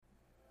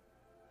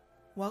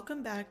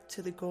Welcome back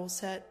to the Goal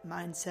Set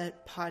Mindset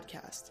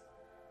podcast.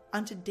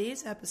 On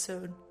today's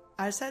episode,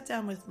 I sat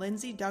down with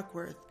Lindsay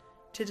Duckworth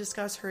to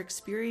discuss her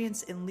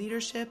experience in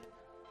leadership,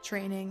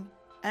 training,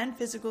 and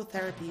physical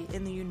therapy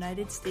in the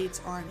United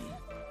States Army.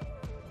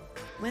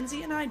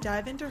 Lindsay and I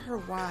dive into her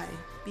why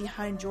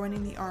behind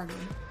joining the Army,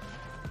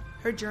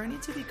 her journey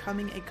to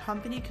becoming a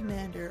company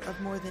commander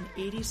of more than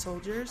 80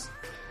 soldiers,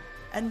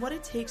 and what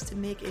it takes to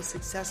make a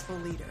successful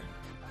leader.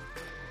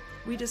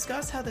 We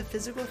discuss how the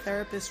physical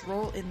therapist's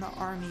role in the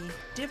Army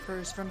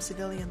differs from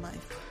civilian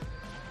life,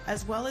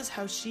 as well as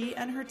how she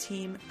and her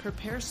team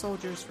prepare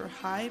soldiers for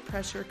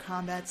high-pressure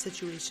combat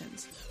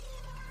situations.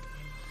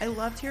 I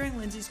loved hearing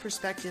Lindsay's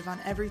perspective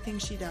on everything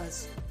she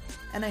does,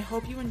 and I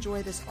hope you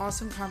enjoy this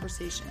awesome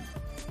conversation.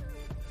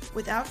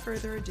 Without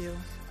further ado,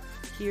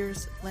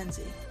 here's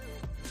Lindsay.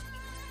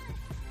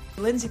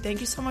 Lindsay,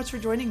 thank you so much for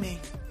joining me.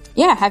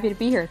 Yeah, happy to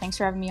be here. Thanks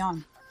for having me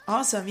on.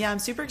 Awesome. Yeah, I'm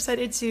super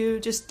excited to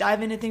just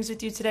dive into things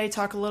with you today,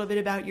 talk a little bit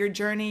about your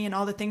journey and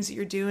all the things that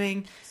you're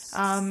doing.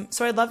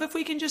 So I'd love if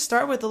we can just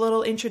start with a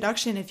little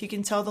introduction, if you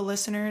can tell the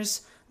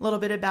listeners a little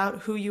bit about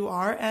who you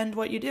are and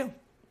what you do.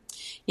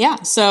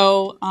 Yeah,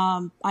 so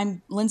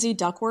I'm Lindsay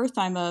Duckworth.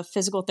 I'm a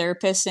physical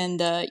therapist in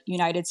the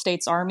United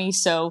States Army.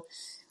 So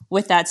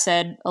with that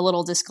said, a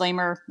little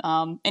disclaimer,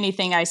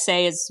 anything I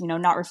say is,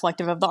 not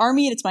reflective of the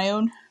Army. It's my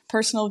own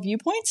personal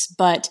viewpoints,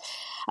 but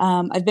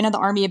I've been in the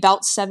Army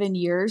about 7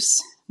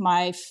 years.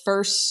 My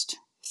first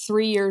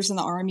 3 years in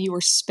the Army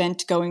were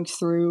spent going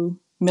through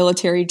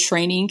military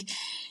training.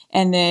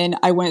 And then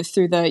I went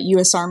through the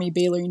U.S. Army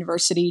Baylor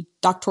University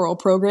doctoral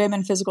program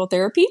in physical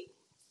therapy.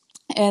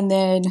 And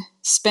then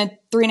spent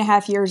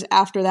 3.5 years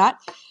after that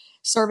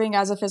serving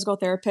as a physical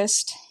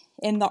therapist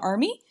in the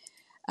Army.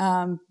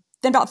 Then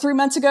about 3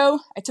 months ago,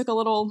 I took a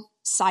little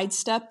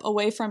sidestep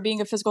away from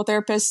being a physical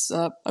therapist.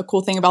 A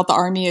cool thing about the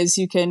Army is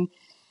you can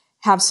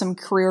have some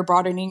career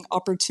broadening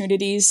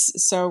opportunities.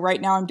 So right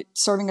now I'm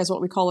serving as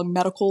what we call a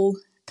medical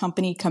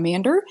company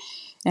commander.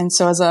 And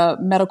so as a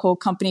medical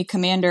company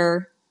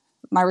commander,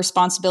 my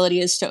responsibility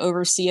is to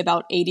oversee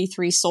about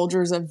 83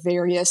 soldiers of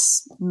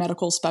various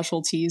medical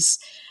specialties,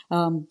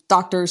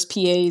 doctors,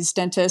 PAs,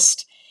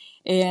 dentists,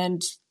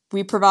 and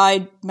we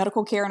provide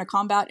medical care in a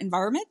combat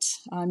environment.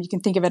 You can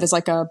think of it as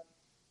like a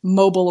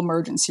mobile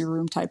emergency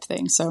room type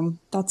thing. So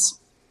that's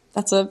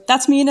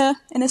me in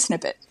a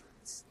snippet.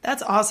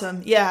 That's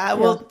awesome. Yeah.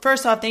 Well,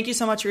 first off, thank you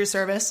so much for your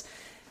service.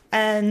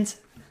 And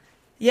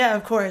yeah,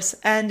 of course.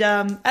 And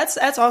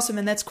that's awesome.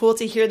 And that's cool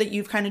to hear that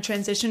you've kind of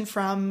transitioned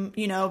from,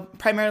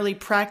 primarily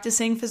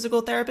practicing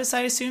physical therapist,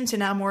 I assume, to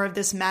now more of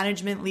this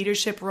management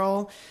leadership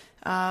role.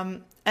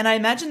 And I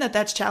imagine that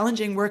that's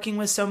challenging working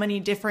with so many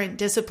different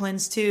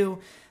disciplines too.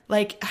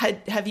 Like,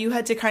 have you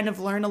had to kind of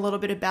learn a little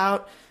bit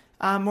about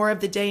more of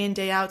the day in,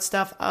 day out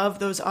stuff of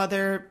those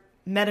other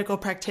medical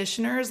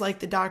practitioners, like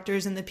the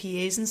doctors and the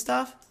PAs and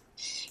stuff?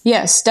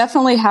 Yes,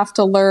 definitely have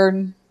to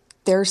learn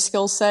their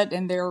skill set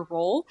and their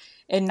role,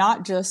 and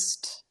not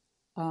just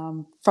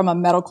from a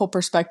medical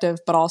perspective,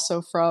 but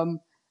also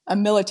from a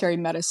military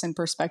medicine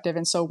perspective.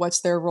 And so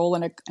what's their role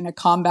in a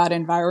combat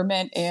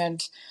environment,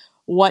 and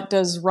what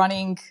does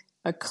running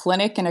a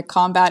clinic in a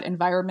combat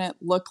environment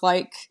look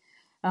like?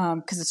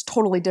 Because it's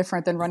totally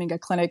different than running a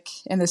clinic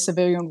in the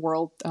civilian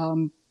world,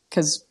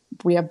 because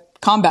we have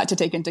combat to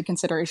take into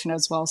consideration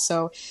as well.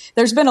 So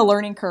there's been a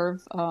learning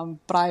curve,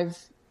 but I've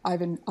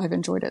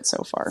enjoyed it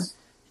so far.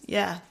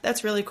 Yeah,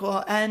 that's really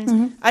cool.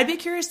 And I'd be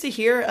curious to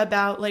hear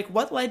about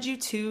what led you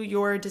to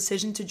your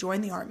decision to join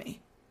the Army?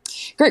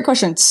 Great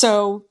question.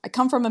 So I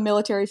come from a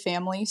military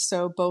family.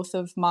 So both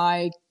of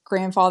my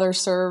grandfathers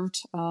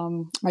served,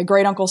 my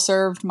great uncle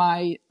served,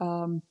 my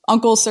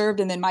uncle served,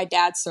 and then my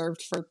dad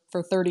served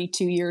for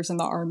 32 years in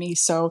the Army.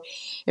 So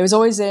it was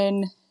always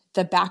in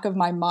the back of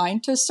my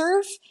mind to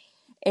serve.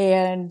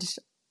 And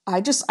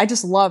I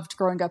just loved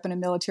growing up in a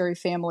military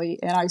family,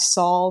 and I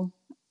saw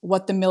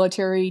what the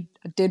military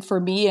did for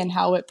me and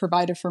how it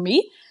provided for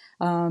me.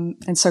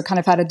 And so kind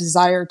of had a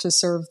desire to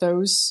serve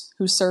those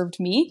who served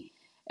me.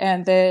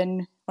 And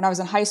then when I was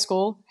in high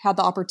school, had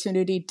the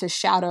opportunity to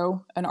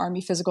shadow an Army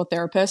physical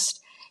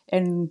therapist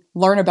and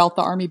learn about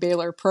the Army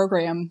Baylor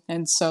program.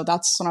 And so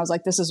that's when I was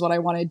like, this is what I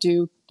want to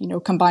do,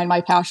 combine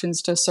my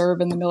passions to serve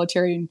in the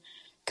military and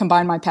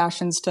combine my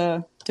passions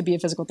to be a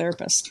physical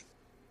therapist.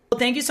 Well,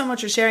 thank you so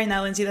much for sharing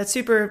that, Lindsay. That's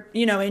super,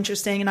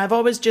 interesting. And I've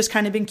always just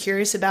kind of been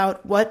curious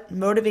about what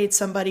motivates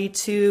somebody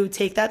to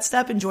take that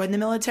step and join the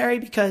military,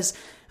 because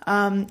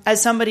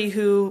as somebody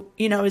who,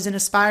 is an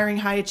aspiring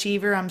high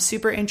achiever, I'm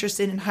super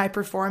interested in high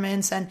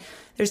performance. And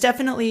there's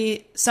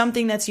definitely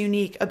something that's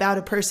unique about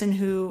a person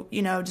who,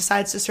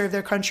 decides to serve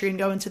their country and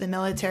go into the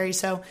military.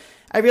 So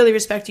I really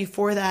respect you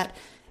for that.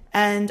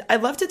 And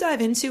I'd love to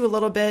dive into a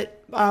little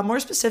bit more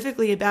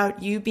specifically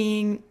about you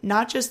being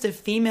not just a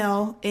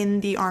female in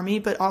the Army,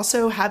 but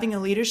also having a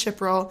leadership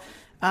role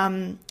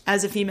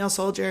as a female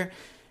soldier.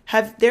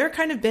 Have there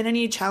kind of been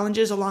any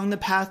challenges along the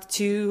path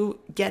to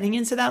getting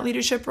into that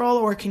leadership role,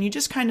 or can you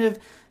just kind of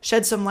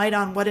shed some light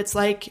on what it's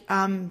like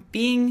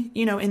being,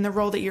 in the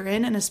role that you're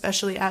in, and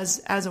especially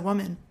as a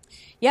woman?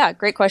 Yeah,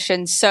 great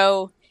question.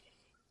 So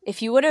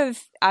if you would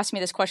have asked me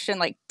this question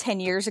like 10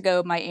 years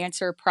ago, my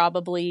answer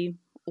probably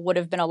would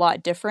have been a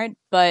lot different.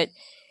 But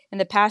in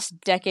the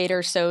past decade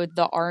or so,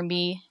 the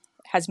Army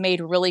has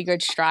made really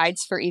good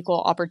strides for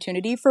equal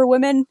opportunity for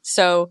women.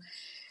 So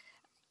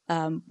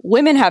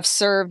women have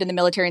served in the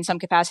military in some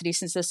capacity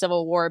since the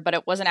Civil War, but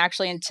it wasn't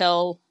actually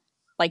until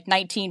like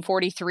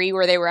 1943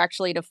 where they were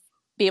actually to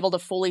be able to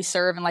fully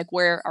serve and like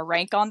wear a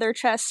rank on their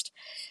chest.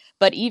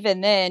 But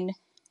even then,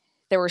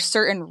 there were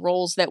certain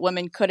roles that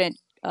women couldn't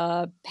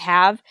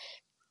have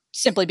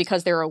simply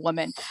because they were a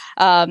woman.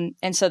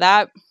 And so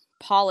that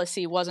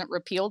policy wasn't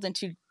repealed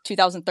into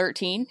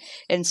 2013.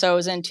 And so it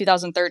was in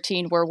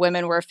 2013 where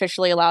women were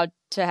officially allowed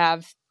to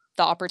have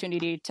the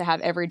opportunity to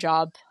have every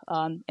job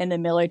in the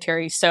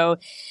military. So,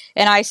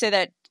 and I say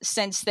that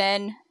since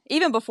then,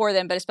 even before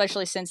then, but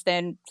especially since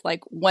then,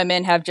 like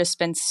women have just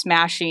been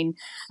smashing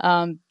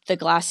the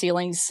glass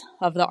ceilings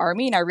of the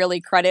Army. And I really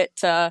credit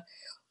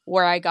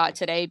where I got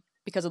today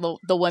because of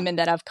the women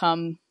that have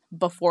come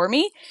before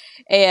me.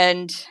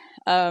 And,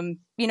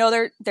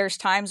 there's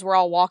times where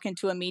I'll walk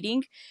into a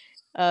meeting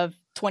of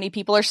 20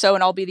 people or so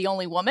and I'll be the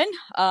only woman.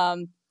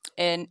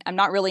 And I'm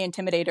not really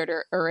intimidated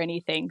or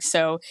anything.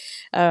 So,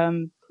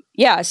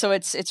 so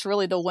it's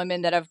really the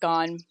women that have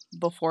gone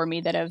before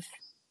me that have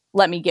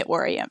let me get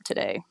where I am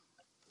today.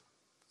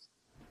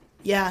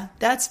 Yeah,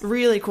 that's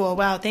really cool.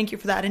 Wow, thank you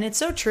for that. And it's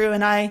so true.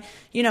 And I,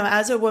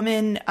 as a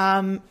woman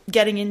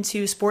getting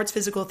into sports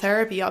physical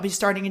therapy, I'll be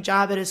starting a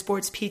job at a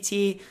sports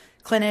PT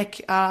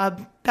clinic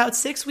about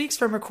 6 weeks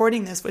from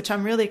recording this, which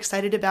I'm really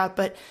excited about.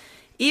 But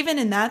even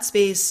in that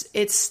space,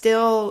 it's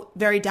still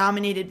very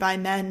dominated by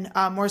men,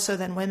 more so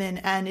than women.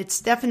 And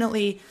it's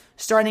definitely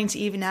starting to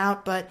even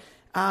out. But,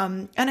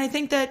 and I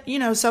think that,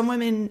 some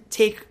women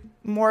take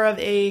more of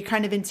a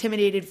kind of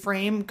intimidated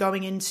frame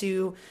going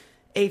into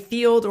a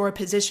field or a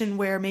position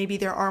where maybe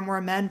there are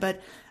more men,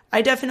 but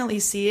I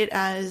definitely see it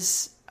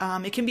as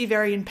it can be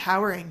very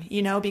empowering,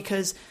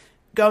 because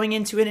going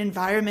into an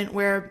environment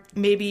where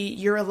maybe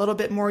you're a little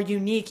bit more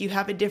unique, you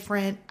have a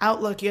different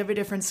outlook, you have a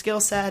different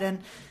skill set,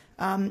 and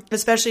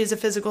especially as a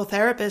physical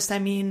therapist, I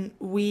mean,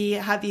 we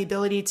have the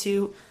ability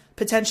to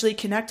potentially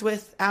connect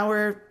with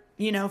our,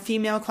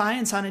 female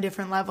clients on a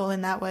different level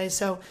in that way.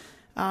 So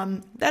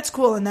that's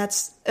cool. And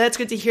that's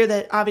good to hear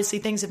that obviously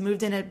things have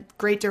moved in a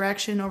great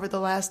direction over the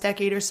last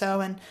decade or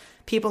so. And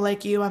people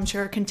like you, I'm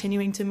sure, are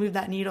continuing to move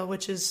that needle,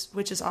 which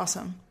is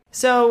awesome.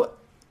 So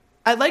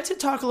I'd like to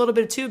talk a little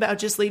bit too about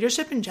just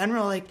leadership in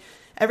general, like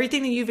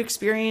everything that you've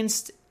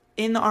experienced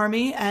in the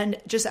Army and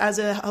just as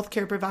a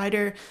healthcare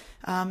provider.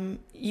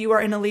 You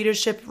are in a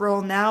leadership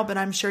role now, but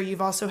I'm sure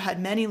you've also had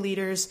many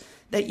leaders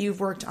that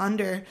you've worked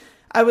under.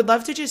 I would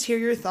love to just hear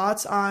your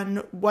thoughts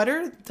on what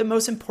are the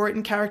most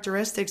important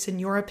characteristics, in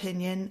your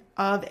opinion,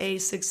 of a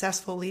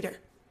successful leader?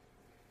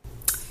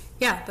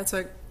 Yeah, that's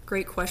a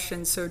great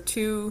question. So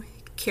 2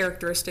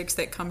 characteristics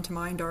that come to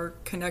mind are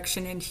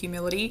connection and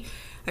humility.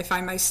 I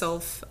find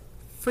myself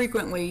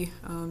frequently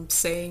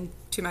saying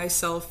to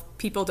myself,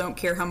 people don't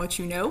care how much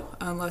you know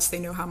unless they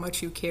know how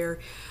much you care.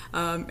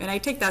 And I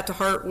take that to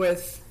heart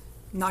with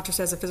not just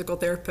as a physical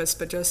therapist,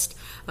 but just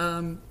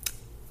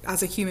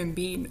as a human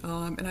being.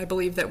 And I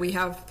believe that we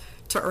have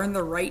to earn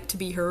the right to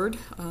be heard,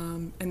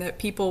 and that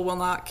people will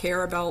not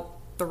care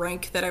about the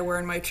rank that I wear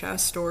in my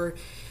chest or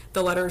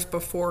the letters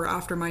before or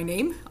after my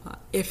name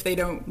if they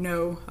don't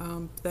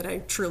know that I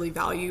truly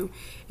value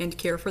and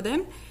care for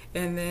them.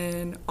 And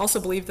then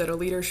also believe that a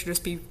leader should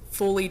just be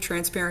fully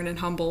transparent and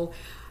humble.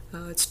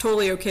 It's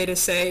totally okay to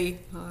say,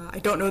 I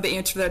don't know the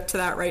answer to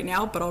that right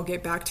now, but I'll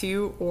get back to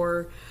you,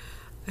 or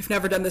I've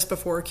never done this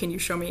before, can you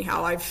show me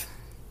how? I've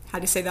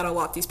had to say that a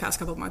lot these past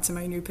couple of months in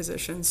my new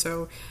position.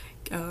 So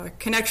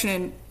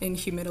connection and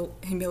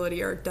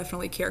humility are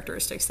definitely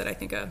characteristics that I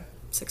think a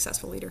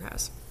successful leader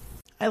has.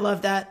 I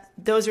love that.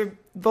 Those are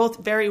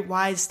both very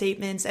wise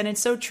statements, and it's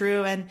so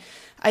true. And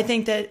I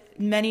think that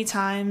many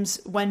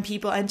times when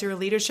people enter a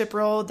leadership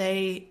role,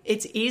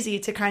 it's easy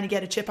to kind of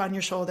get a chip on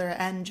your shoulder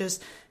and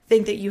just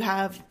think that you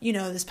have,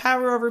 this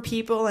power over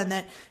people and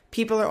that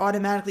people are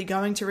automatically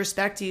going to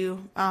respect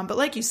you. But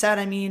like you said,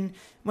 I mean,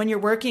 when you're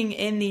working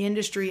in the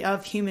industry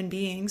of human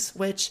beings,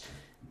 which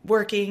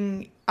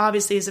working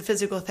obviously as a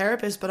physical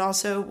therapist, but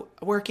also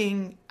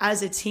working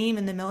as a team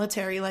in the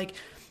military, like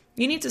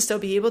you need to still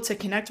be able to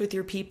connect with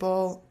your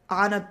people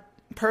on a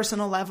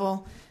personal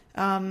level.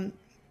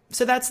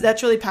 So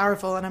that's really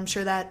powerful. And I'm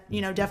sure that,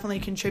 definitely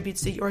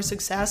contributes to your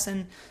success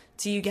and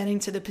to you getting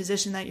to the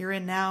position that you're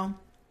in now.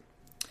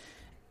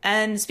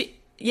 And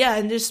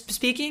and just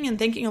speaking and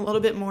thinking a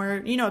little bit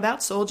more,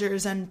 about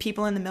soldiers and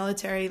people in the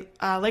military,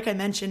 like I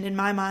mentioned, in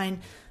my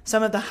mind,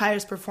 some of the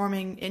highest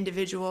performing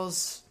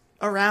individuals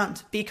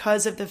around,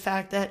 because of the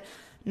fact that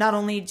not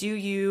only do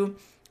you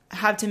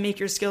have to make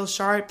your skills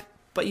sharp,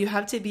 but you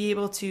have to be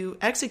able to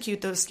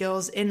execute those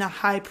skills in a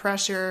high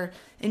pressure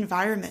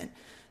environment.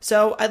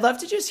 So I'd love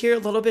to just hear a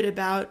little bit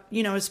about,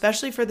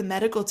 especially for the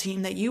medical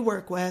team that you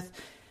work with,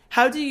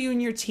 how do you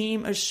and your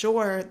team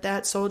assure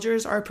that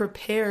soldiers are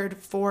prepared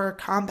for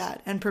combat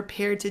and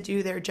prepared to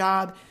do their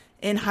job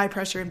in high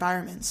pressure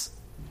environments?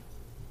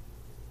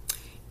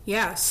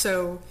 Yeah,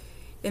 so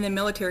in the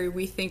military,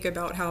 we think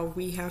about how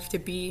we have to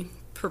be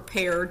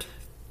prepared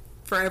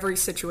for every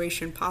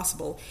situation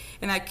possible.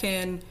 And that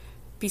can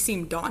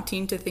seem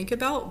daunting to think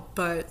about,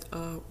 but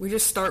we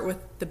just start with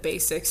the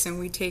basics, and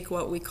we take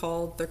what we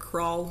call the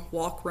crawl,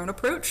 walk, run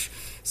approach.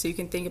 So you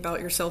can think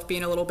about yourself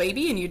being a little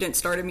baby, and you didn't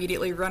start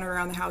immediately running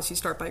around the house, you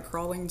start by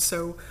crawling.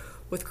 So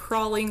with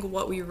crawling,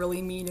 what we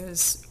really mean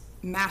is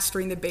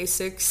mastering the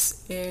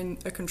basics in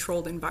a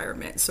controlled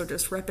environment. So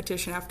just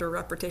repetition after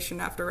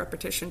repetition after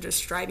repetition, just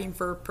striving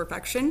for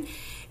perfection.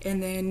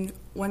 And then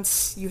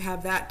once you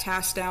have that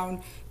task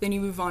down, then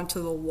you move on to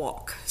the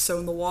walk. So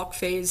in the walk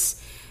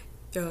phase,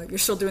 you're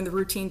still doing the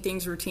routine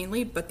things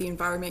routinely, but the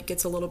environment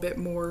gets a little bit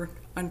more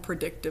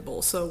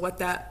unpredictable. So what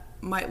that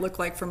might look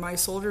like for my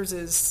soldiers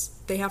is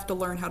they have to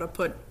learn how to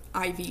put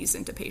IVs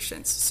into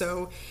patients.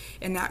 So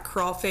in that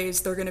crawl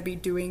phase, they're going to be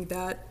doing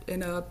that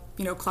in a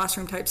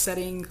classroom type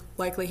setting,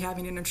 likely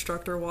having an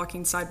instructor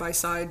walking side by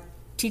side,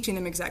 teaching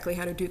them exactly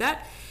how to do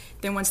that.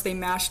 Then once they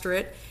master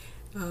it,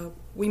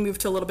 we move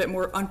to a little bit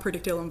more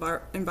unpredictable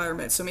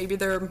environment. So maybe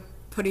they're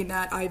putting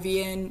that IV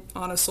in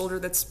on a soldier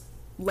that's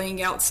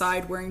laying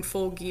outside wearing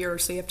full gear,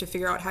 so you have to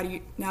figure out how do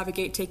you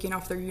navigate taking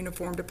off their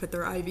uniform to put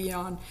their IV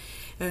on.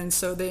 And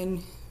so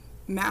then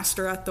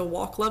master at the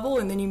walk level,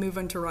 and then you move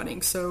into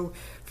running. So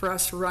for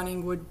us,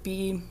 running would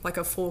be like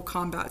a full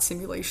combat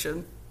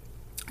simulation,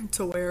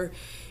 to where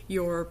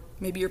you're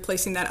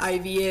placing that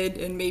IV in,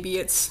 and maybe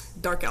it's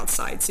dark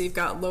outside, so you've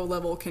got low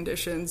level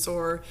conditions,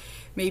 or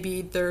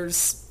maybe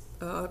there's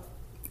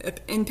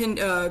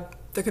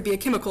there could be a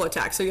chemical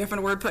attack, so you have to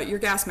worry about your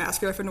gas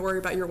mask, you have to worry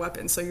about your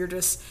weapons, so you're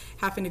just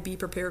having to be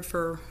prepared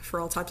for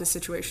all types of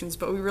situations.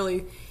 But we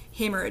really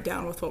hammer it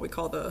down with what we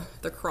call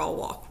the crawl,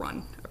 walk,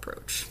 run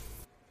approach.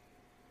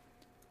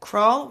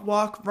 Crawl,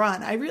 walk,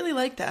 run. I really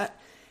like that.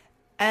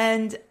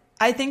 And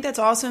I think that's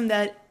awesome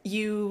that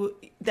the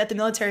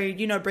military,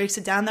 breaks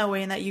it down that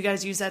way, and that you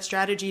guys use that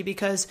strategy,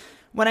 because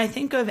when I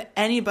think of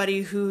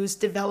anybody who's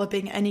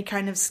developing any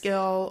kind of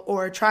skill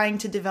or trying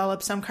to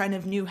develop some kind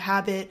of new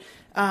habit,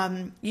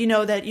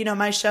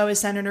 my show is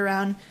centered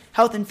around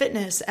health and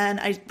fitness, and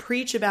I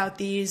preach about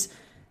these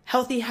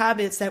healthy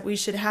habits that we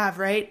should have,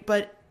 right?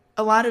 But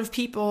a lot of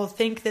people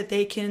think that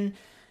they can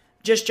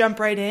just jump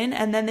right in,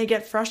 and then they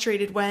get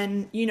frustrated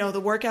when,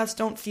 the workouts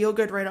don't feel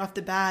good right off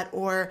the bat,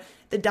 or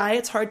the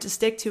diet's hard to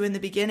stick to in the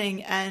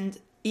beginning. And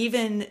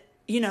even,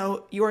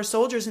 your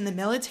soldiers in the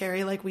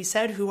military, like we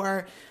said, who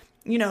are,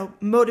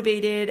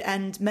 motivated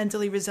and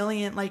mentally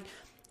resilient, like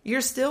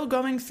you're still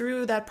going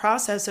through that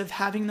process of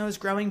having those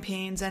growing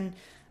pains and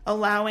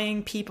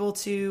allowing people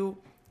to,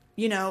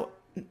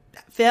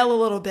 fail a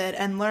little bit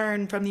and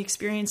learn from the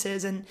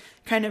experiences and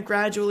kind of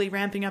gradually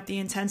ramping up the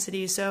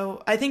intensity.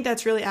 So I think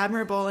that's really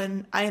admirable,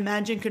 and I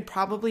imagine could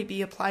probably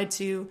be applied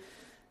to,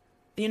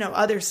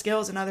 other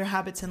skills and other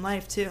habits in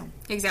life too.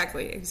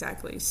 Exactly.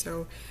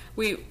 So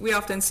we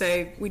often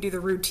say we do the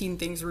routine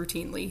things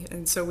routinely,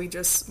 and so we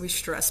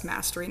stress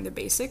mastering the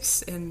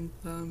basics, and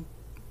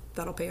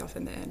that'll pay off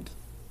in the end.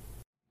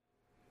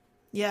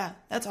 Yeah,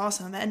 that's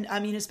awesome. And I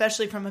mean,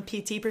 especially from a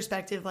PT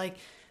perspective, like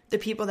the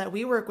people that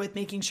we work with,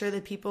 making sure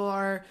that people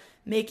are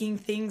making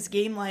things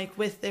game-like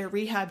with their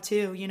rehab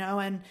too,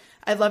 and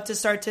I'd love to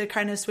start to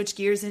kind of switch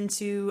gears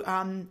into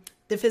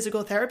the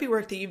physical therapy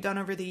work that you've done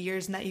over the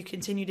years and that you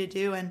continue to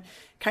do, and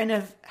kind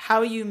of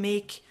how you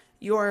make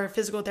your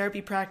physical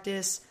therapy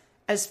practice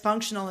as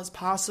functional as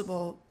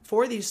possible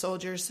for these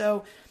soldiers.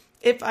 So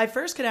if I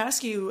first could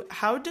ask you,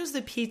 how does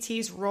the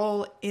PT's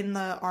role in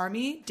the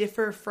Army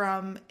differ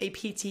from a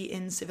PT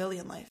in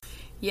civilian life?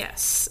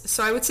 Yes.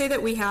 So I would say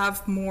that we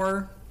have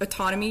more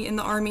autonomy in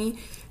the Army.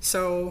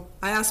 So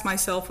I ask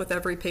myself with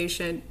every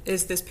patient,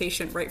 is this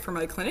patient right for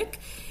my clinic?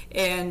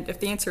 And if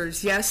the answer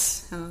is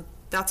yes,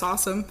 that's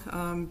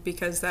awesome,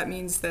 because that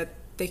means that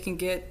they can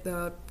get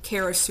the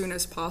care as soon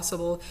as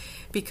possible,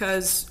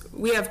 because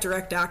we have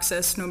direct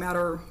access no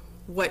matter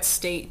what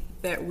state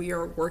that we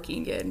are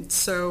working in.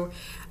 So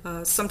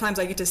sometimes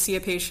I get to see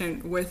a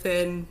patient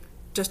within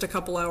just a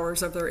couple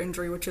hours of their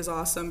injury, which is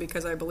awesome,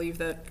 because I believe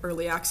that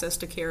early access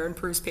to care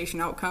improves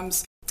patient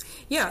outcomes.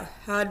 Yeah,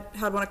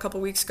 had one a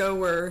couple weeks ago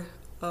where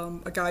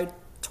a guy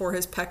tore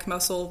his pec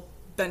muscle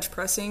bench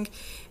pressing,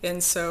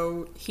 and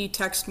so he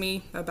texted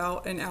me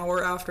about an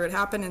hour after it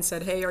happened and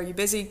said, "Hey, are you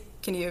busy?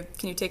 Can you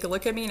take a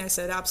look at me?" And I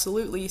said,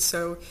 "Absolutely."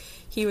 So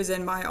he was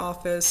in my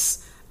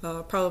office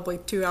probably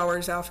 2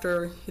 hours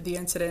after the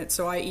incident.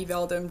 So I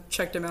eval'd him,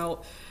 checked him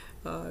out,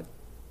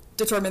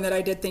 determined that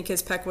I did think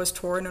his pec was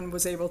torn, and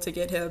was able to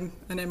get him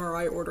an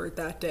MRI ordered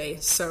that day.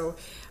 So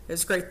it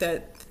was great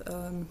that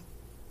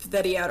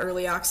he had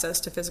early access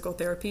to physical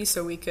therapy,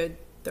 so we could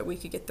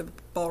get the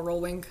ball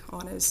rolling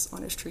on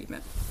his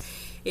treatment.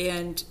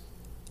 And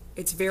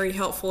it's very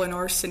helpful in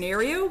our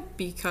scenario,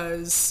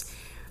 because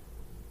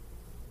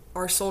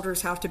our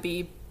soldiers have to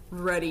be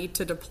ready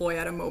to deploy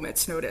at a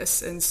moment's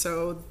notice. And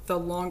so the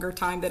longer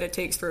time that it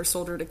takes for a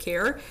soldier to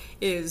care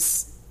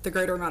is the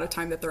greater amount of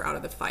time that they're out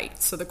of the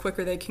fight. So the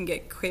quicker they can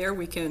get care,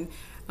 we can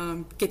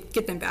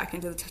get them back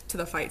into to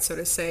the fight, so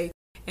to say,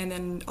 and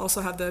then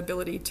also have the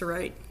ability to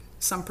write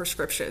some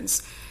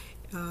prescriptions.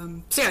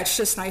 So yeah, it's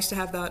just nice to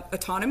have that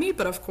autonomy,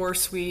 but of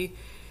course we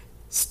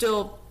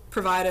still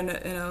provide in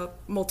a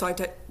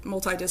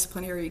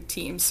multidisciplinary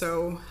team.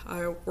 So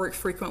I work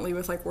frequently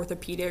with like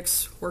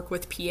orthopedics, work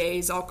with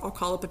PAs. I'll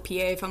call up a PA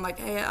if I'm like,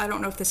 hey, I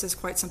don't know if this is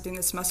quite something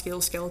that's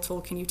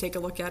musculoskeletal. Can you take a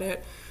look at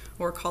it?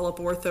 Or call up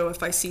ortho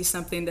if I see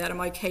something that I'm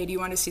like, hey, do you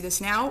want to see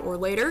this now or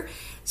later?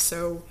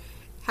 So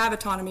have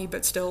autonomy,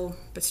 but still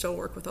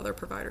work with other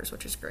providers,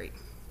 which is great.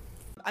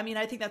 I mean,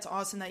 I think that's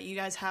awesome that you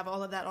guys have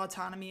all of that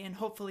autonomy, and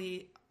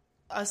hopefully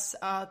us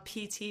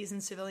PTs in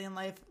civilian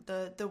life,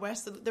 the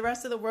rest of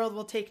the world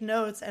will take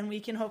notes, and we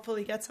can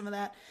hopefully get some of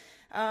that.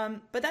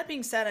 But that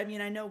being said, I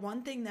mean, I know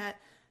one thing that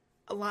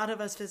a lot of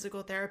us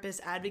physical therapists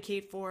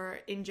advocate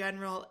for in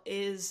general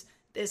is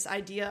this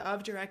idea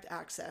of direct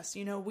access.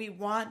 You know, we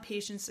want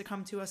patients to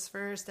come to us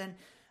first, and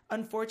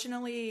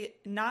unfortunately,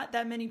 not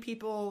that many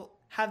people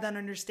have that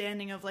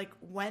understanding of like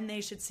when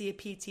they should see a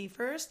PT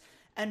first.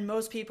 And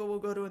most people will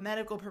go to a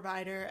medical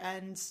provider,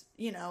 and,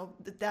 you know,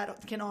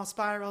 that can all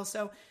spiral.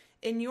 So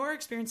in your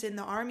experience in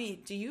the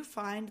Army, do you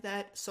find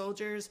that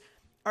soldiers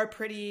are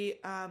pretty,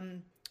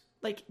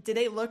 do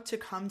they look to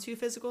come to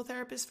physical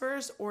therapists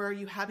first, or are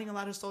you having a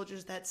lot of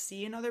soldiers that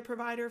see another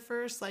provider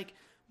first? Like,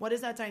 what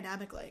is that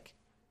dynamic like?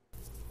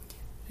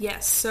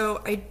 Yes,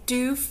 so I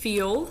do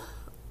feel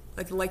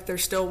like they're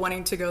still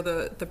wanting to go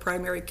the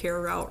primary care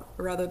route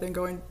rather than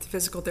going the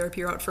physical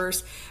therapy route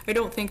first. I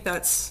don't think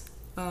that's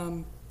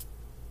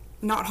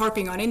not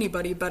harping on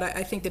anybody, but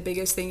I think the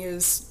biggest thing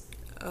is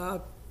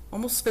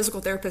almost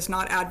physical therapists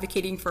not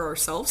advocating for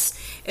ourselves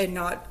and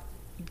not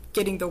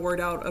getting the word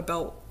out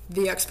about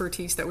the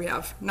expertise that we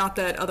have. Not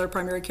that other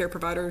primary care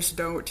providers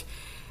don't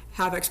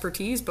have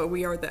expertise, but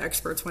we are the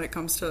experts when it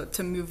comes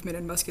to movement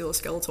and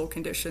musculoskeletal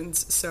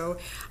conditions. So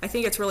I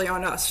think it's really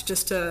on us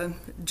just to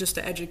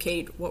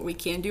educate what we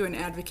can do and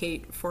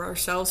advocate for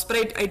ourselves.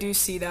 But I do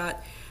see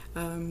that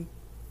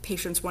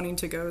patients wanting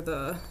to go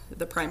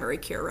the primary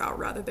care route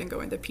rather than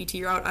going the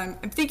PT route.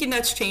 I'm thinking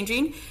that's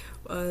changing.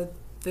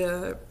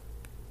 The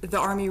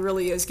Army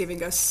really is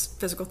giving us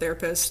physical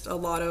therapists a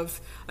lot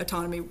of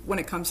autonomy when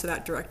it comes to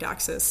that direct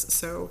access.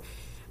 So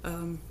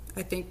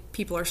I think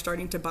people are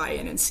starting to buy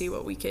in and see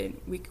what we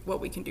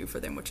can do for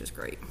them, which is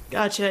great.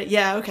 Gotcha.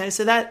 Yeah. Okay.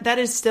 So that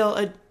is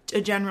still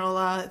a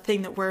general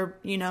thing that we're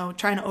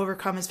trying to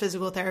overcome as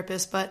physical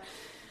therapists,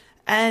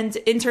 and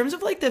in terms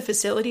of like the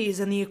facilities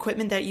and the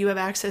equipment that you have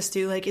access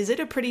to, like, is it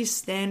a pretty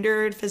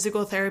standard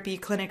physical therapy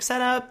clinic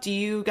setup? Do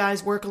you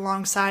guys work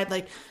alongside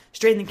like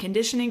strength and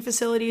conditioning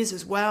facilities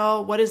as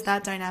well? What is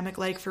that dynamic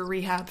like for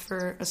rehab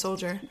for a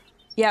soldier?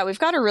 Yeah, we've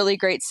got a really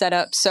great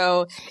setup.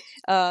 So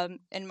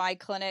in my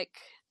clinic,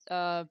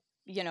 have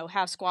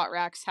squat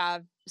racks,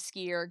 have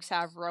ski ergs,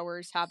 have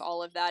rowers, have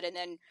all of that. And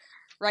then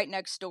right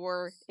next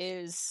door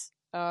is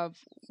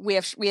we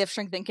have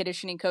strength and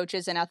conditioning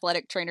coaches and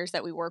athletic trainers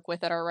that we work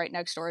with that are right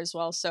next door as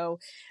well. So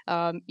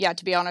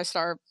to be honest,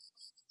 our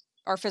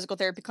physical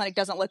therapy clinic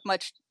doesn't look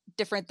much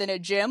different than a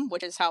gym,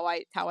 which is how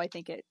I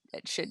think it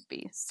should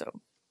be. So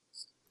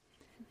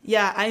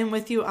yeah, I am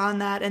with you on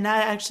that. And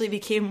that actually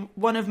became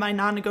one of my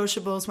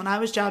non-negotiables when I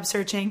was job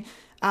searching.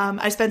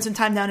 I spent some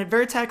time down at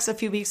Vertex a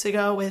few weeks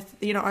ago with,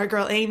 our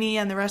girl Amy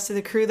and the rest of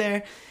the crew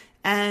there.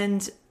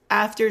 And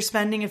after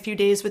spending a few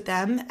days with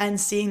them and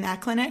seeing that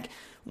clinic,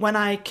 when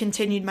I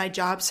continued my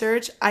job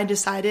search, I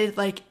decided,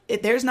 like,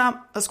 if there's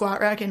not a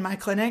squat rack in my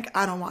clinic,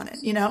 I don't want it,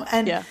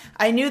 And yeah.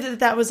 I knew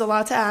that was a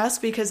lot to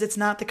ask because it's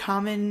not the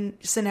common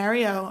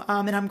scenario.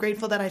 And I'm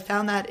grateful that I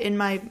found that in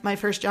my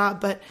first job.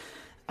 But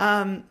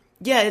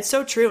yeah, it's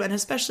so true. And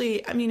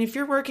especially, I mean, if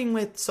you're working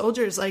with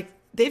soldiers, like,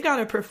 they've got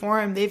to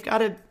perform, they've got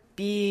to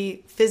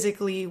be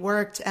physically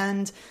worked,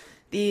 and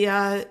the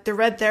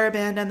red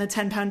TheraBand and the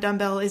 10-pound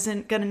dumbbell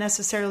isn't going to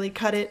necessarily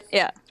cut it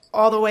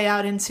all the way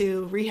out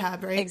into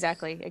rehab, right?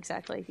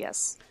 Exactly,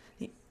 yes.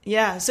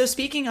 Yeah, so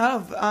speaking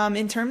of,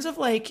 in terms of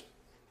like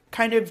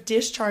kind of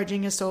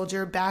discharging a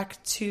soldier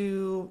back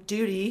to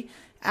duty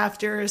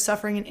after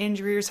suffering an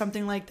injury or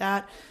something like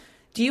that,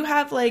 do you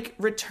have like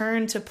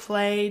return to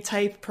play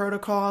type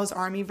protocols,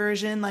 Army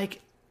version,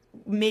 like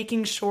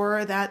making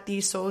sure that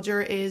the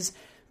soldier is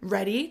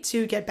ready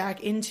to get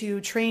back into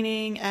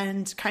training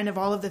and kind of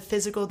all of the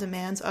physical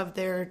demands of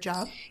their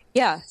job?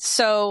 Yeah.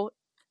 So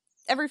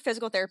every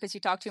physical therapist you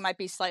talk to might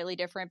be slightly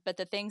different, but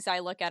the things I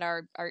look at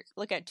are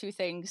look at two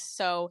things.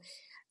 So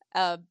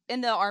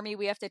in the Army,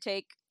 we have to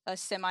take a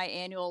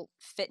semi-annual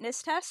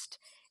fitness test,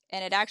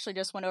 and it actually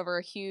just went over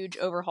a huge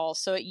overhaul.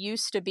 So it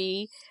used to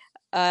be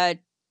 2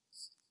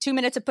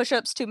 minutes of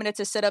push-ups, 2 minutes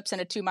of sit-ups, and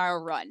a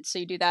 2-mile run. So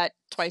you do that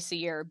twice a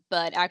year.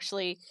 But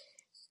actually,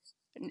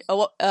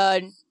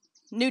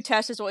 new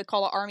test is what we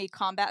call an Army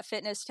Combat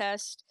Fitness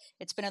Test.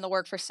 It's been in the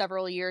work for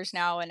several years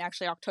now, and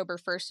actually October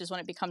 1st is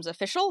when it becomes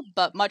official,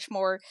 but much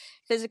more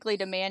physically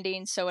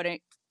demanding. So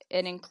it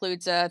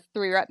includes a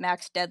 3-rep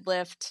max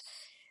deadlift,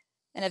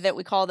 an event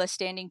we call the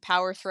standing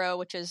power throw,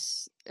 which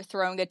is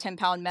throwing a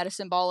 10-pound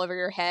medicine ball over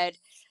your head,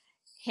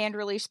 hand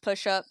release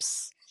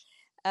push-ups,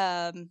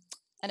 an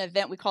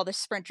event we call the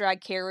Sprint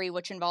Drag Carry,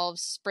 which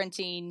involves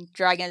sprinting,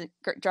 dragging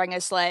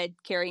a sled,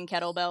 carrying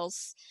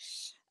kettlebells,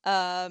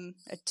 a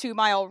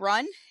 2-mile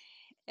run,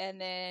 and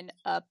then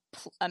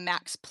a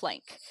max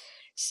plank.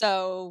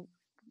 So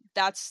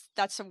that's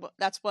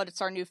what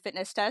it's our new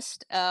fitness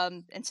test.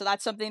 And so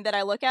that's something that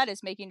I look at,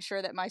 is making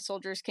sure that my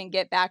soldiers can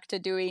get back to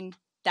doing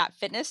that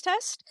fitness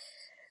test.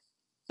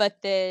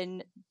 But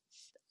then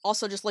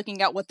also just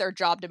looking at what their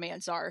job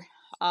demands are,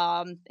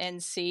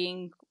 and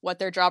seeing what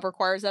their job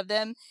requires of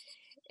them.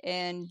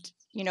 And,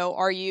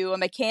 are you a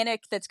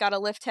mechanic that's got to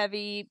lift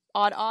heavy,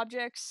 odd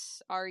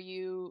objects? Are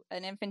you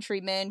an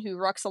infantryman who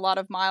rucks a lot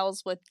of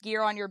miles with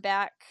gear on your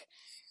back?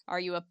 Are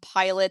you a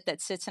pilot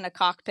that sits in a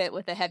cockpit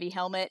with a heavy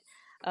helmet?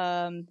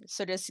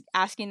 So just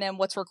asking them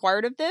what's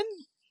required of them,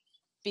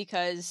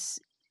 because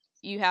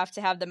you have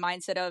to have the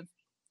mindset of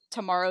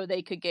tomorrow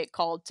they could get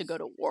called to go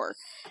to war.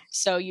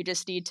 So you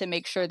just need to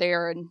make sure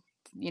they're in,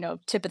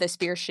 tip of the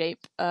spear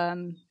shape,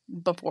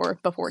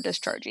 before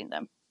discharging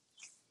them.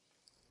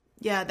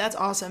 Yeah, that's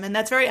awesome. And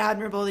that's very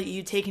admirable that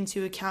you take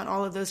into account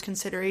all of those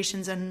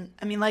considerations. And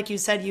I mean, like you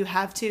said, you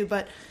have to,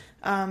 but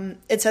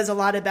it says a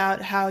lot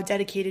about how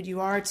dedicated you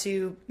are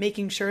to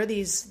making sure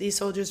these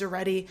soldiers are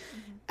ready.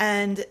 Mm-hmm.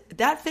 And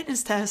that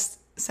fitness test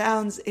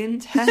sounds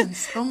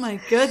intense. Oh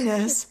my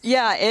goodness.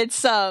 Yeah,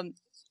 it's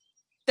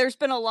there's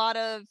been a lot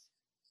of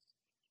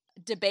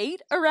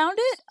debate around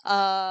it.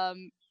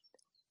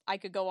 I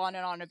could go on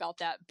and on about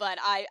that, but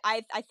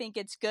I think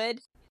it's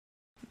good.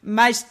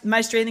 My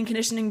strength and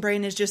conditioning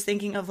brain is just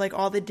thinking of like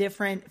all the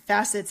different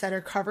facets that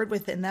are covered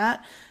within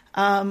that,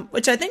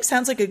 which I think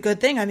sounds like a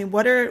good thing. I mean,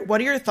 what are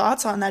your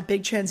thoughts on that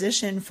big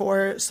transition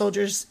for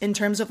soldiers in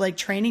terms of like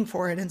training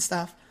for it and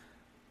stuff?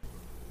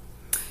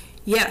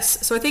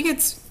 Yes, so I think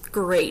it's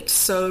great.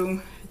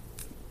 So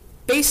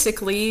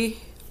basically,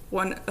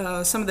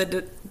 some of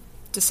the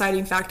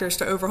deciding factors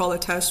to overhaul the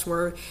test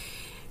were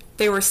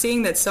they were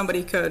seeing that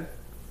somebody could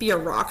be a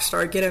rock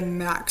star, get a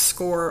max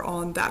score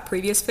on that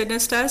previous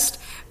fitness test,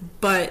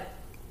 but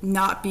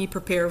not be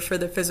prepared for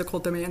the physical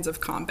demands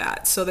of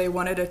combat. So they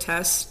wanted a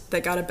test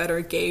that got a better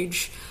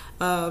gauge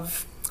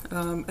of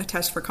a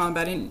test for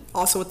combat. And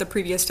also with the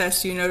previous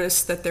test, you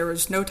notice that there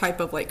was no type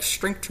of like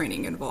strength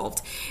training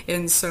involved.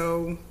 And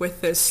so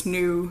with this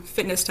new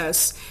fitness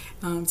test,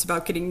 it's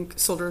about getting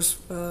soldiers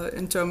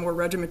into a more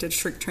regimented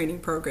strength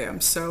training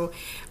program. So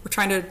we're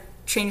trying to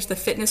change the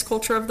fitness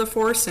culture of the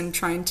force and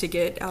trying to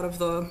get out of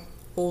the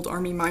old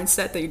Army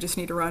mindset that you just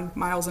need to run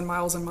miles and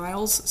miles and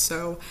miles.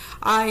 So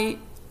I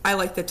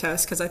like the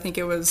test because I think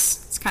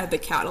it's kind of the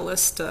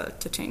catalyst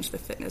to change the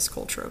fitness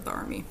culture of the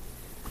Army.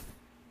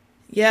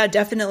 Yeah,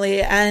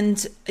 definitely.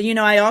 And,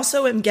 I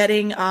also am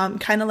getting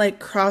kind of like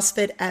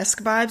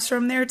CrossFit-esque vibes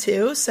from there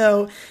too.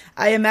 So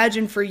I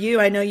imagine for you,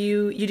 I know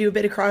you do a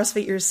bit of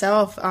CrossFit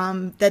yourself,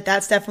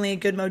 that's definitely a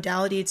good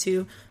modality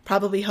to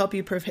probably help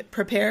you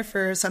prepare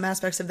for some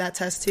aspects of that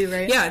test too,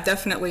 right? Yeah,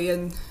 definitely.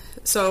 And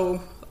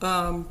so,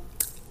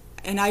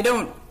 and I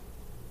don't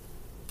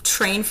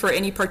train for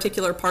any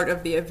particular part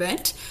of the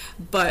event,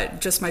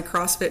 but just my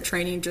CrossFit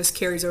training just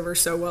carries over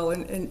so well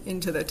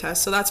into the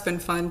test. So that's been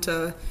fun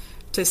to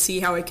see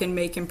how I can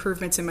make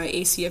improvements in my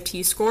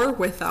ACFT score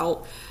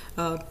without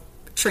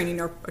training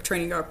a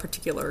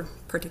particular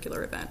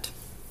event.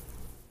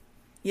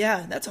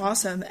 Yeah, that's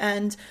awesome.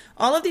 And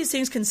all of these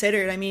things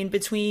considered, I mean,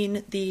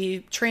 between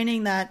the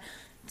training that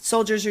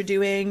soldiers are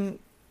doing,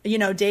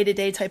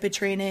 day-to-day type of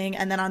training,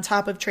 and then on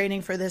top of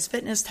training for this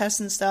fitness test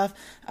and stuff,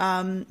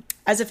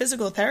 as a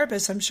physical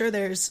therapist, I'm sure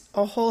there's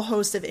a whole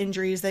host of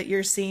injuries that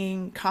you're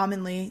seeing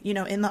commonly,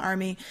 in the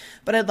Army.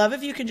 But I'd love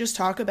if you could just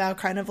talk about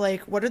kind of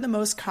like what are the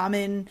most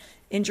common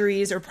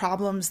injuries or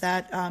problems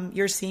that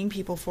you're seeing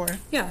people for?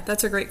 Yeah,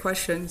 that's a great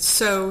question.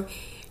 So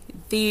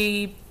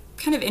the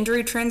kind of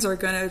injury trends are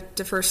going to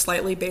differ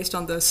slightly based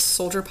on the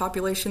soldier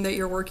population that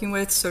you're working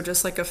with. So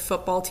just like a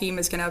football team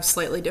is going to have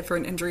slightly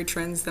different injury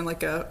trends than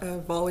like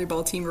a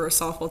volleyball team or a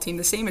softball team.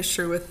 The same is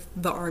true with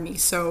the Army.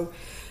 So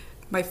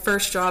my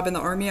first job in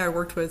the Army, I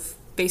worked with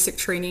basic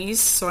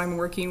trainees. So I'm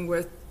working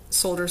with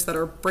soldiers that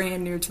are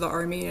brand new to the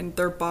Army and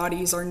their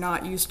bodies are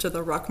not used to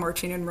the ruck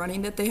marching and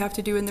running that they have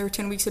to do in their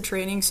 10 weeks of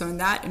training. So in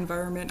that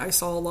environment, I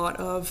saw a lot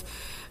of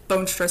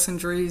bone stress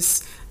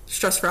injuries,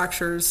 stress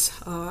fractures.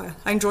 I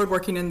enjoyed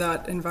working in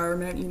that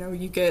environment.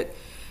 You get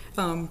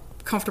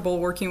comfortable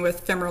working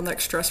with femoral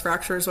neck stress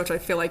fractures, which I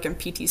feel like in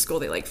PT school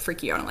they like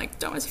freak you out. I'm like,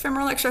 don't miss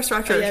femoral neck stress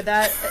fracture. Oh, yeah,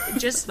 that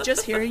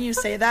just hearing you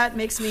say that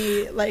makes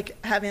me like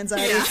have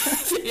anxiety.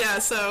 Yeah.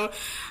 So,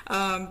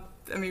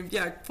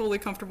 fully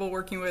comfortable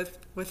working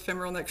with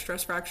femoral neck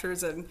stress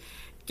fractures and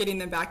getting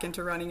them back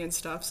into running and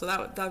stuff. So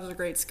that was a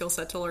great skill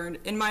set to learn.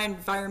 In my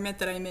environment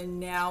that I'm in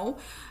now,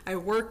 I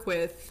work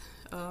with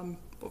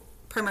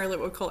primarily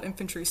what we call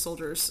infantry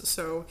soldiers.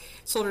 So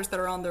soldiers that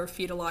are on their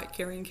feet a lot,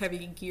 carrying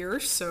heavy gear.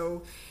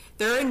 So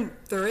they're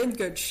in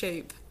good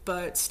shape,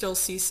 but still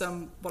see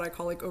some what I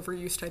call like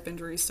overuse type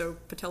injuries. So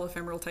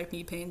patellofemoral type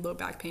knee pain, low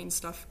back pain,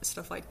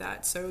 stuff like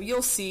that. So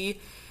you'll see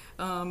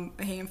a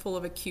handful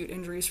of acute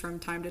injuries from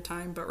time to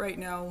time, but right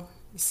now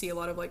you see a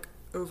lot of like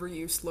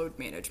overuse, load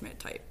management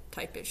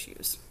type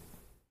issues.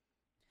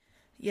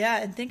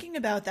 Yeah, and thinking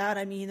about that,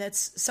 I mean,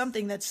 that's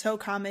something that's so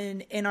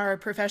common in our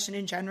profession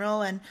in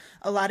general. And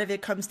a lot of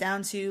it comes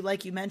down to,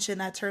 like you mentioned,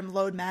 that term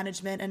load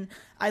management. And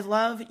I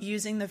love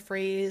using the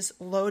phrase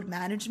load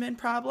management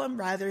problem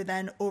rather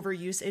than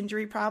overuse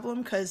injury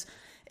problem, because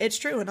it's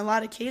true. In a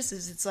lot of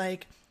cases, it's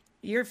like,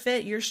 you're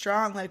fit, you're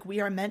strong, like we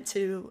are meant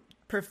to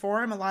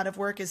perform a lot of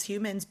work as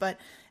humans, but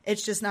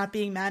it's just not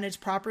being managed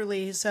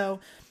properly.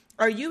 So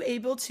are you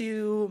able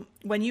to,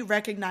 when you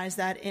recognize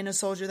that in a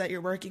soldier that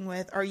you're working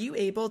with, are you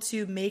able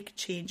to make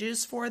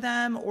changes for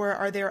them? Or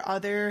are there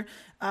other,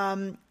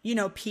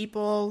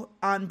 people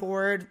on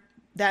board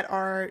that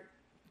are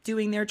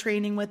doing their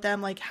training with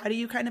them? Like, how do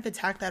you kind of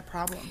attack that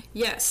problem?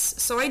 Yes.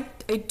 So I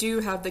do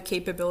have the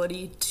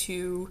capability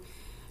to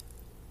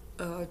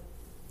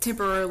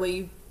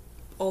temporarily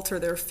alter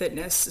their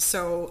fitness.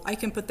 So I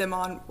can put them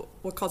on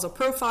what calls a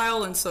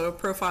profile. And so a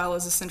profile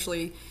is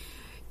essentially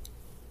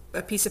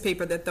a piece of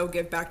paper that they'll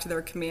give back to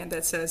their command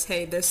that says,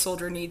 hey, this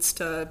soldier needs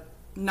to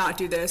not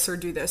do this or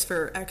do this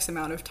for X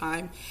amount of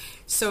time.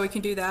 So we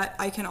can do that.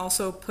 I can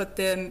also put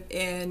them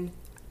in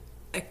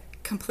a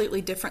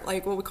completely different,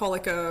 like what we call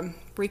like a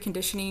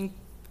reconditioning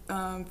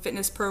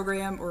fitness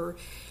program or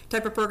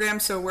type of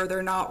program. So where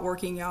they're not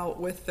working out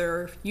with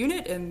their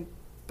unit,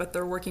 but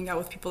they're working out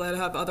with people that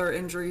have other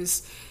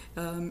injuries.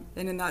 And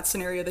in that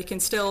scenario, they can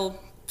still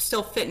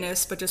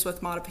fitness, but just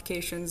with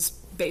modifications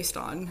based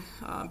on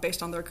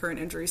their current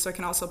injury. So I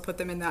can also put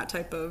them in that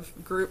type of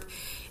group.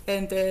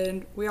 And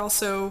then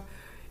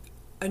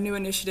a new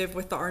initiative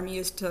with the Army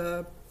is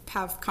to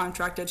have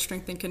contracted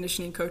strength and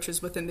conditioning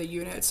coaches within the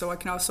unit. So I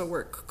can also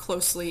work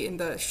closely, and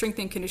the strength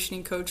and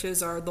conditioning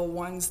coaches are the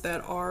ones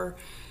that are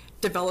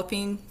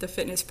developing the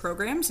fitness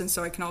programs. And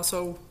so I can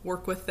also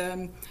work with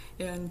them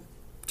and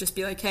just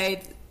be like,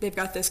 hey, they've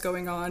got this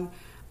going on.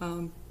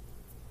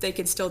 They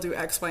can still do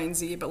X, Y, and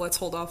Z, but let's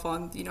hold off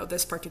on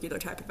this particular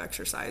type of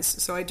exercise.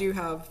 So I do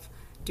have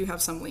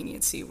some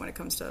leniency when it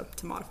comes to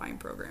modifying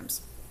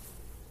programs.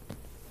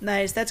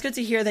 Nice. That's good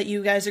to hear that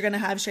you guys are going to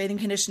have strength and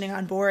conditioning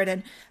on board.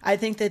 And I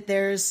think that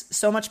there's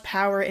so much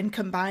power in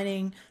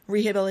combining a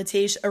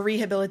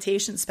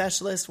rehabilitation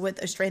specialist with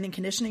a strength and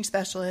conditioning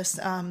specialist,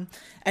 and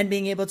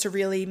being able to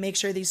really make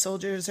sure these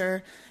soldiers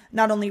are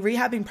not only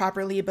rehabbing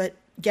properly, but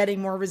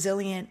getting more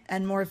resilient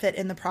and more fit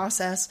in the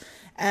process.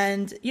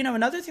 And,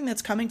 another thing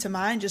that's coming to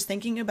mind, just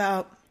thinking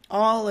about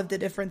all of the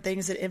different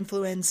things that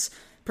influence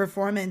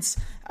performance,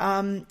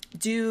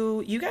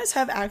 do you guys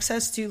have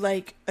access to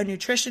like a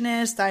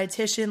nutritionist,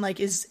 dietitian? Like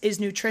is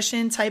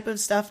nutrition type of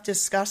stuff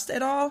discussed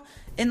at all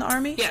in the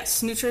Army?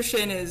 Yes,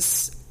 nutrition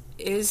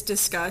is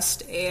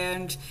discussed,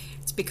 and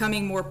it's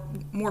becoming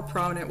more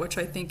prominent, which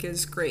I think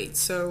is great.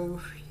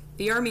 So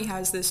the Army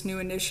has this new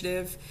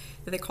initiative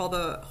that they call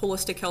the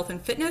Holistic Health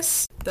and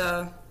Fitness.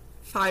 The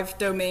 5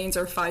 domains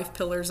or 5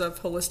 pillars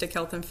of holistic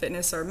health and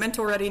fitness are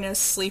mental readiness,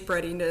 sleep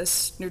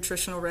readiness,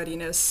 nutritional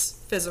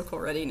readiness, physical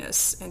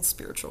readiness, and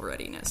spiritual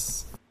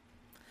readiness.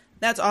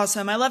 That's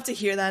awesome. I love to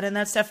hear that. And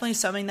that's definitely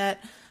something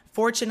that,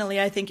 fortunately,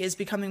 I think is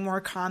becoming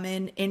more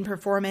common in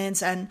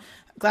performance, and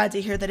glad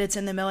to hear that it's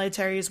in the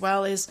military as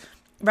well, is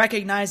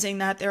recognizing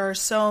that there are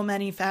so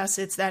many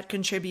facets that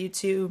contribute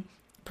to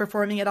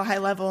performing at a high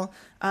level.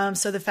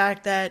 So the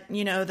fact that, the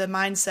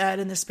mindset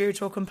and the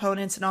spiritual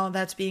components and all of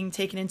that's being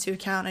taken into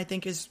account, I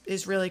think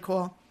is really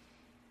cool.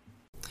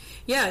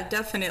 Yeah,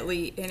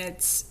 definitely. And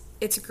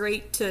it's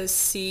great to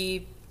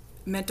see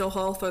mental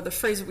health, or the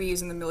phrase we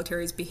use in the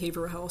military is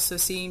behavioral health. So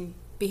seeing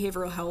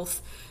behavioral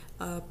health,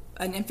 an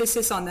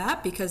emphasis on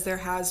that, because there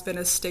has been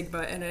a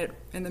stigma in it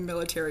in the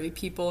military.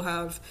 People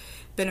have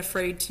been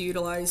afraid to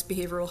utilize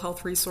behavioral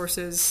health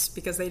resources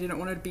because they didn't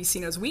want to be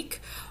seen as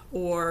weak,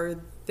 or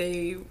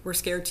they were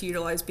scared to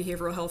utilize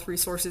behavioral health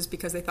resources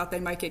because they thought they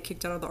might get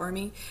kicked out of the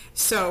Army.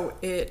 So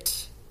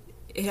it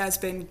has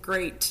been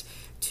great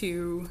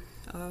to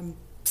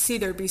see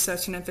there be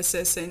such an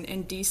emphasis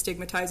in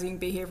destigmatizing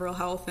behavioral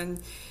health,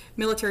 and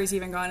military's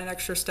even gone an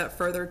extra step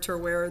further to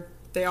where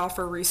they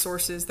offer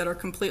resources that are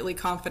completely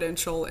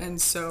confidential,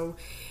 and so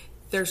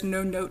there's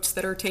no notes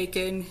that are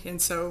taken,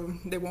 and so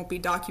they won't be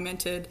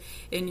documented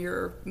in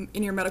your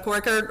medical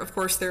record. Of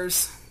course,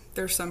 there's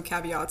some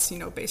caveats,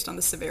 based on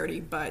the severity,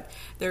 but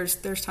there's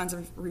tons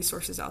of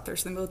resources out there.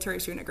 So the military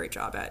is doing a great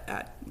job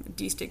at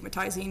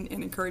destigmatizing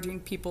and encouraging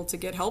people to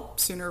get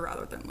help sooner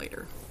rather than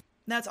later.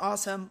 That's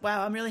awesome.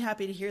 Wow, I'm really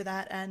happy to hear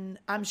that, and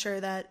I'm sure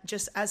that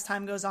just as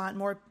time goes on,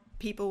 more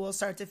people will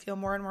start to feel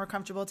more and more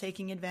comfortable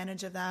taking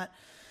advantage of that.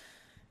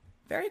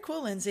 Very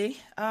cool, Lindsay.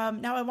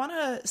 Now I want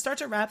to start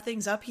to wrap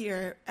things up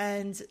here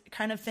and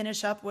kind of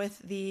finish up with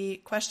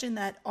the question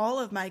that all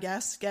of my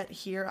guests get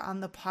here on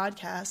the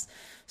podcast.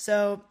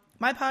 So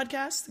my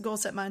podcast, the Goal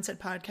Set Mindset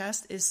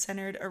Podcast, is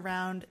centered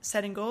around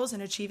setting goals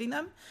and achieving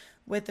them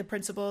with the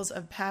principles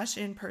of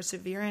passion,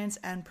 perseverance,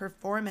 and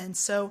performance.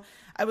 So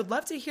I would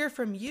love to hear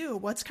from you.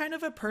 What's kind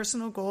of a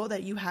personal goal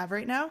that you have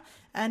right now,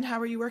 and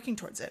how are you working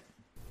towards it?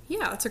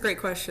 Yeah, that's a great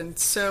question.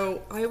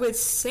 So I would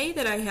say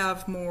that I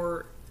have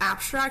more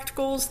abstract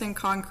goals than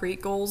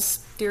concrete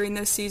goals during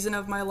this season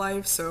of my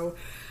life. So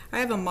I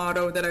have a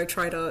motto that I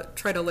try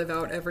to live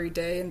out every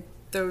day, and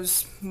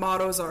those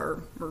mottos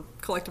are, or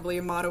collectively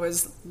a motto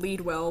is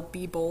lead well,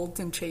 be bold,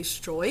 and chase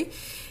joy.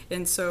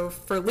 And so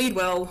for lead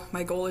well,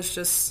 my goal is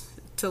just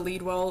to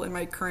lead well in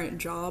my current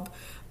job,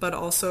 but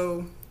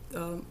also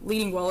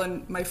leading well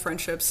in my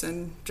friendships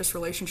and just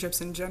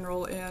relationships in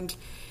general. And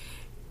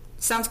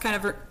sounds kind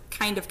of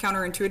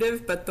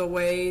counterintuitive, but the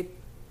way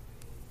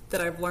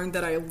that I've learned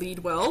that I lead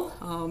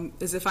well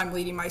is if I'm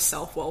leading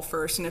myself well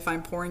first, and if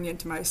I'm pouring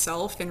into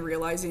myself and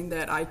realizing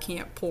that I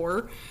can't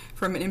pour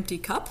from an empty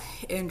cup,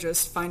 and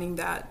just finding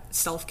that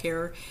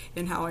self-care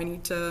and how I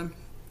need to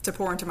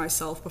pour into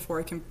myself before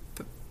I can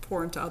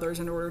pour into others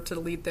in order to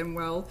lead them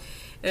well.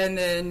 And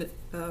then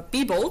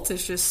be bold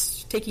is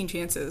just taking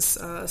chances,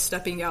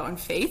 stepping out in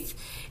faith,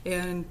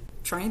 and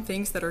trying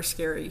things that are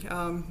scary,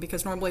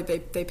 because normally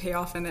they pay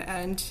off in the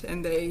end,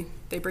 and they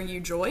bring you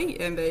joy,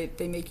 and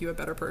they make you a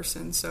better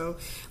person. So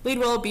lead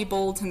well, be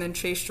bold, and then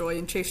chase joy.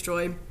 And chase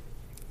joy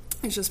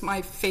is just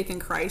my faith in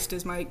Christ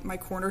is my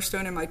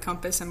cornerstone and my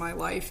compass in my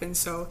life. And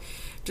so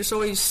just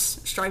always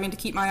striving to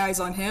keep my eyes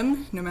on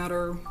him no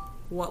matter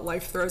what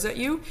life throws at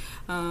you,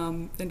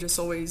 and just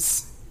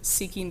always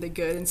seeking the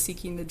good and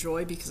seeking the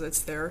joy, because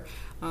it's there.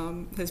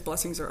 His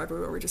blessings are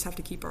everywhere. We just have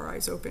to keep our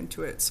eyes open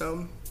to it.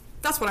 So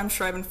that's what I'm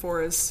striving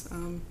for, is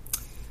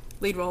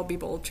lead well, be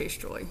bold, chase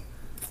joy.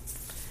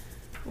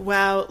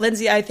 Wow,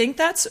 Lindsay, I think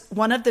that's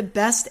one of the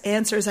best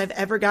answers I've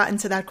ever gotten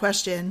to that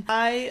question.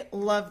 I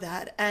love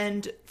that.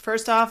 And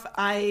first off,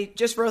 I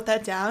just wrote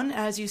that down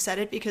as you said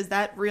it, because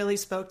that really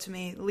spoke to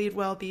me. Lead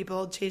well, be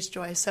bold, chase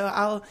joy.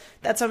 So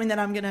that's something that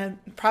I'm going to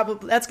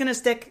that's going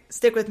to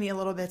stick with me a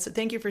little bit. So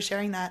thank you for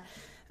sharing that.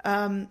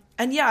 And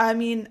yeah, I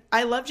mean,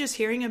 I love just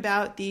hearing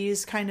about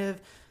these kind of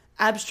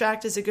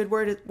abstract is a good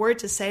word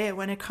to say it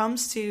when it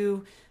comes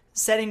to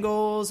setting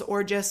goals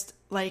or just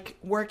like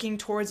working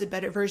towards a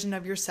better version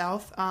of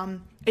yourself.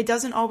 It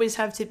doesn't always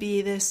have to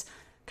be this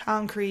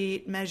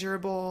concrete,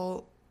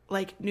 measurable,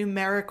 like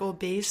numerical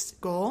based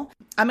goal.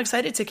 I'm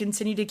excited to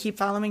continue to keep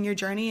following your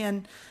journey,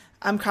 and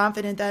I'm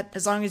confident that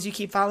as long as you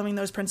keep following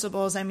those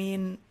principles, I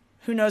mean,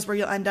 who knows where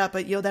you'll end up,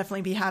 but you'll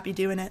definitely be happy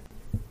doing it.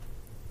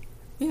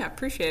 Yeah,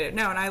 appreciate it.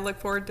 No, and I look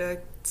forward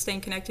to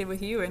staying connected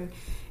with you and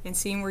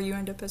seeing where you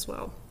end up as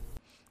well.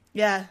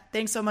 Yeah,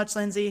 thanks so much,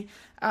 Lindsay.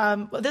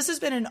 Well, this has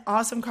been an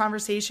awesome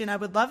conversation. I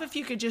would love if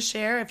you could just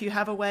share if you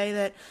have a way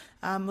that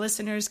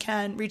listeners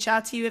can reach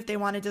out to you if they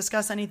want to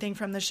discuss anything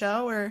from the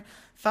show or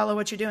follow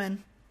what you're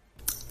doing.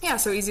 Yeah,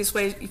 so easiest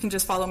way, you can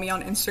just follow me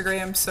on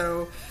Instagram.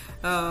 So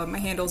my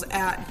handle's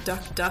at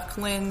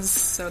DuckDuckLinds.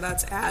 So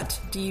that's at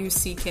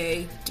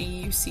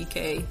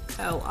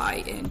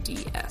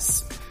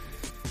DuckDuckLinds.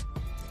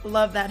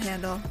 Love that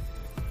handle.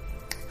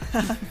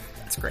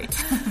 That's great.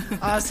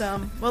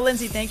 Awesome. Well,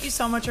 Lindsay, thank you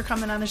so much for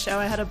coming on the show.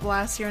 I had a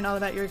blast hearing all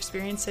about your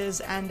experiences,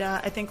 and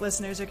I think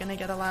listeners are going to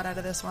get a lot out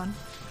of this one.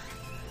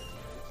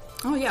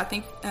 Oh, yeah.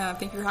 Thank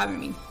you for having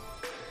me.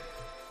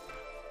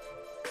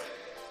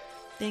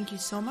 Thank you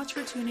so much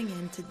for tuning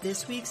in to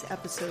this week's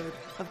episode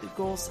of the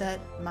Goal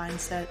Set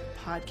Mindset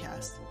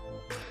podcast.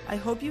 I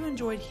hope you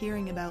enjoyed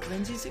hearing about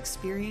Lindsay's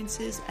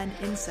experiences and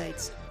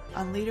insights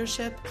on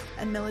leadership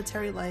and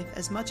military life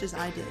as much as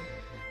I did.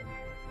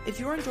 If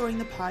you're enjoying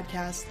the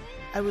podcast,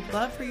 I would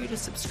love for you to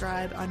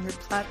subscribe on your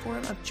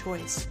platform of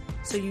choice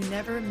so you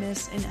never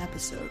miss an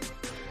episode.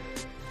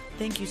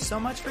 Thank you so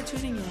much for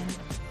tuning in,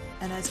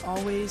 and as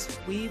always,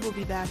 we will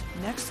be back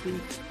next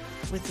week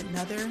with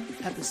another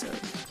episode.